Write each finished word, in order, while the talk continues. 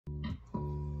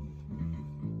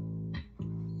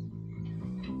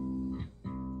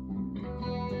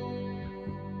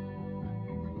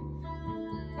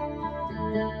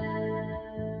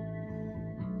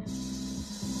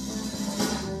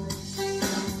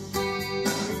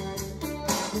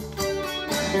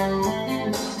The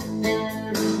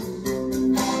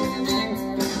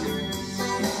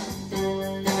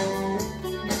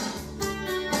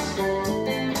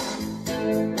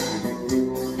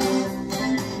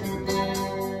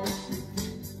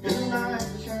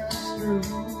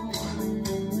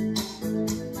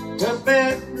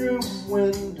bedroom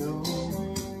window,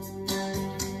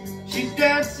 she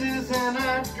dances and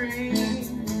I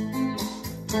dream.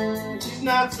 She's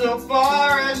not so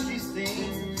far as she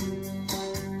seems.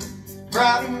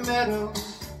 Bright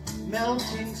meadows,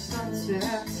 melting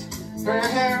sunsets, her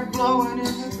hair blowing in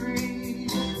the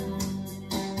breeze.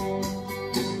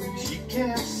 She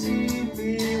can't see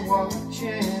me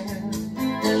watching,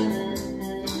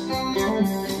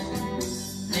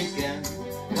 thinking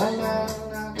la la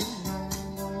la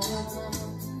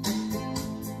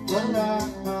la la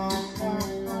la la.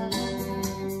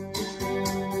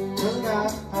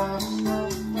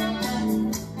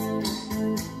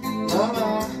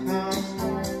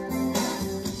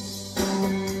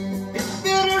 It's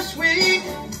bittersweet,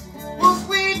 more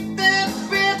sweet than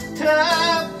bitter,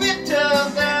 bitter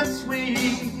than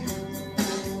sweet.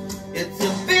 It's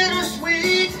a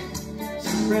bittersweet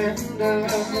surrender.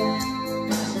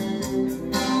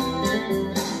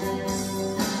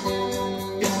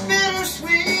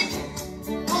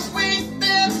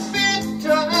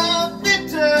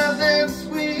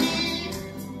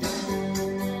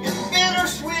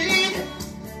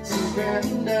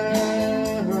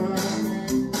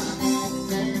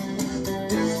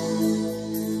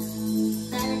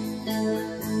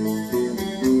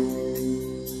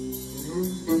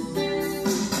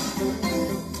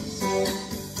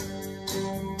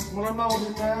 Well, I'm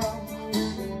older now,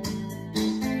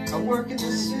 I work in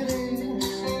the city,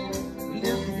 we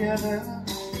live together,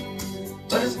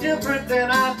 but it's different than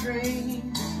I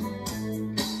dreamed.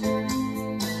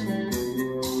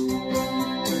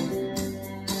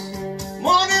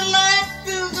 Morning light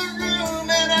fills the room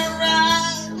and I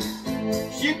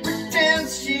rise. She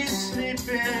pretends she's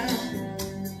sleeping.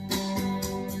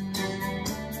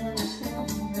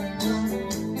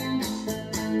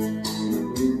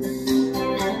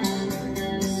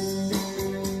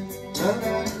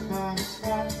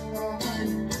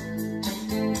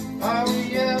 Are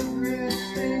we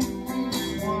everything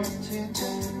we wanted?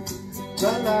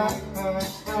 La la la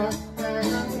la.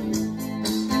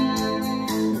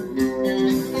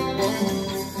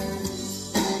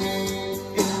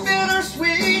 It's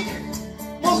bittersweet,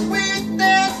 more sweet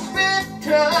than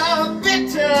bitter,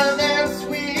 bitter than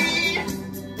sweet.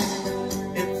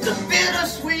 It's a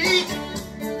bittersweet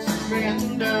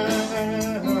surrender.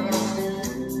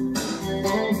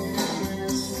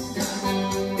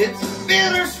 It's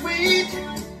bittersweet,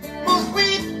 more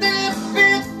sweet than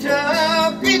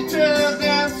bitter, bitter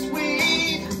than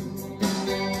sweet.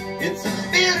 It's a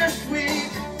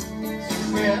bittersweet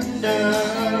surrender.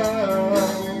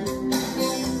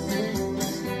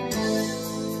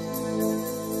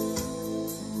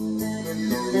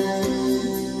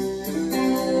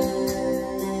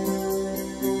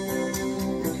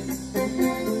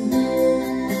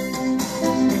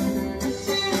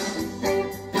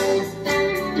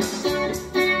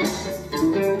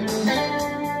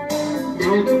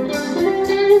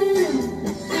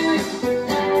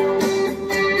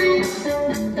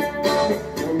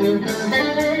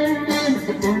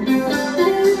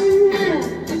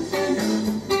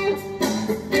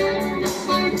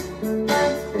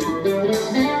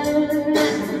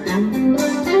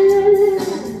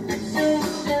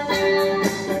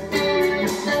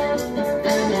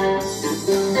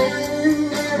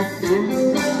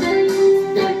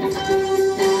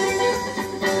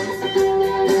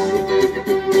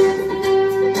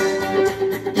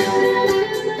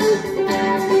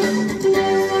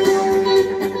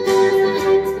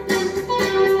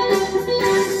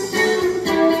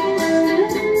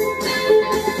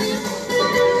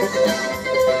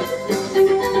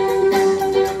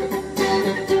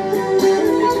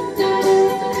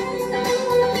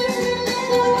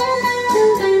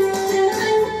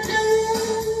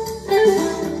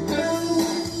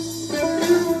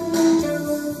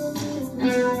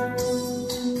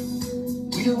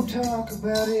 We don't talk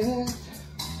about it,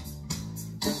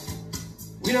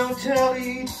 we don't tell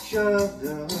each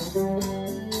other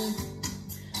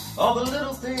all the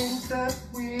little things that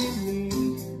we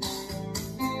need.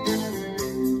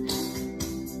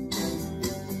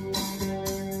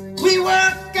 We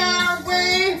work our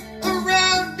way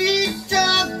around each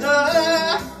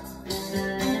other,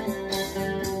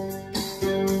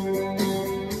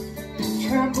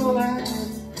 tremble and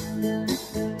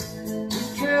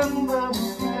tremble.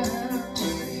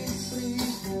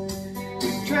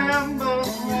 Tremble